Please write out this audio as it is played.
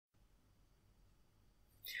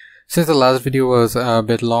Since the last video was a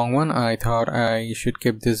bit long one, I thought I should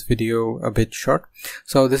keep this video a bit short.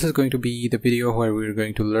 So this is going to be the video where we're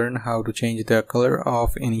going to learn how to change the color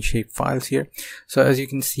of any shape files here. So as you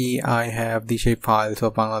can see, I have the shape files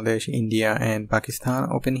of Bangladesh, India and Pakistan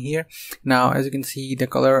open here. Now as you can see, the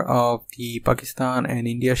color of the Pakistan and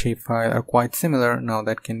India shapefile are quite similar. Now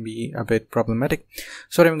that can be a bit problematic.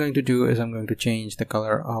 So what I'm going to do is I'm going to change the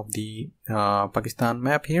color of the Pakistan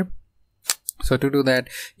map here. So to do that,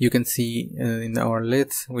 you can see in our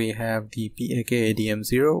lists we have the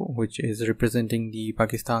PAKADM0, which is representing the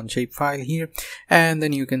Pakistan shapefile here, and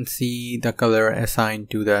then you can see the color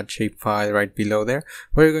assigned to that shapefile right below there.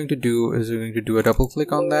 What you're going to do is you're going to do a double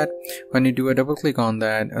click on that. When you do a double click on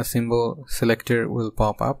that, a symbol selector will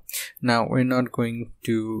pop up. Now we're not going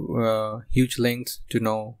to huge links to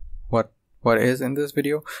know what is in this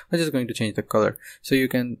video. We're just going to change the color. So you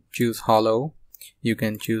can choose hollow. You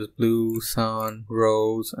can choose blue, sun,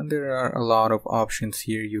 rose, and there are a lot of options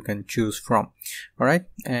here you can choose from. Alright,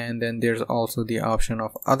 and then there's also the option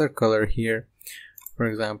of other color here. For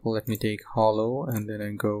example, let me take hollow and then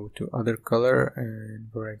I go to other color,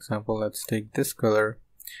 and for example, let's take this color,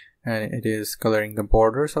 and it is coloring the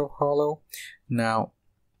borders of hollow. Now,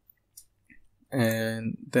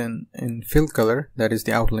 and then in fill color, that is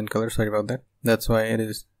the outline color, sorry about that, that's why it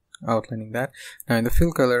is outlining that. Now in the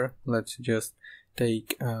fill color, let's just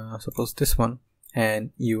take suppose this one,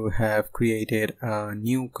 and you have created a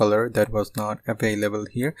new color that was not available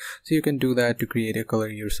here. So you can do that to create a color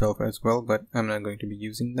yourself as well, but I'm not going to be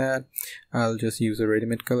using that. I'll just use a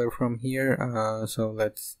ready-made color from here. So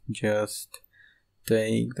let's just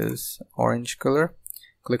take this orange color,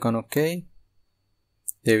 click on OK.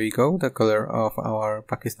 There we go, the color of our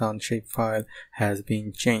Pakistan shapefile has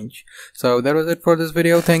been changed. So that was it for this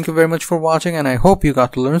video. Thank you very much for watching, and I hope you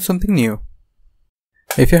got to learn something new.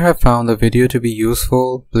 If you have found the video to be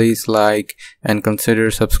useful, please like and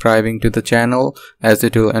consider subscribing to the channel, as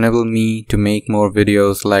it will enable me to make more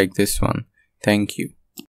videos like this one. Thank you.